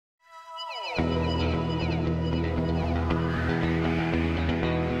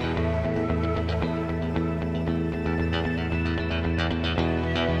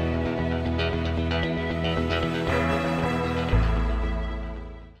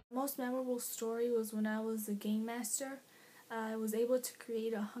most memorable story was when I was a game master. I was able to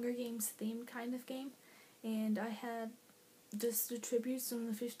create a Hunger Games themed kind of game, and I had just the tributes from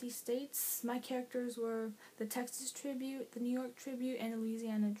the 50 states. My characters were the Texas tribute, the New York tribute, and the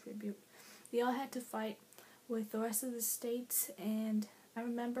Louisiana tribute. They all had to fight with the rest of the states, and I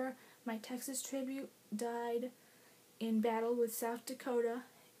remember my Texas tribute died in battle with South Dakota,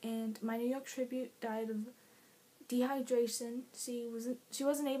 and my New York tribute died of dehydration. She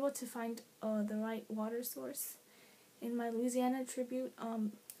wasn't able to find the right water source. And my Louisiana tribute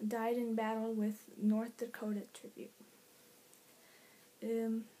died in battle with North Dakota tribute.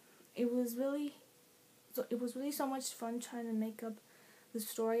 It was really so much fun trying to make up the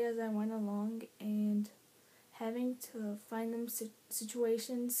story as I went along, and having to find them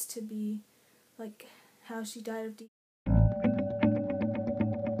situations to be like how she died of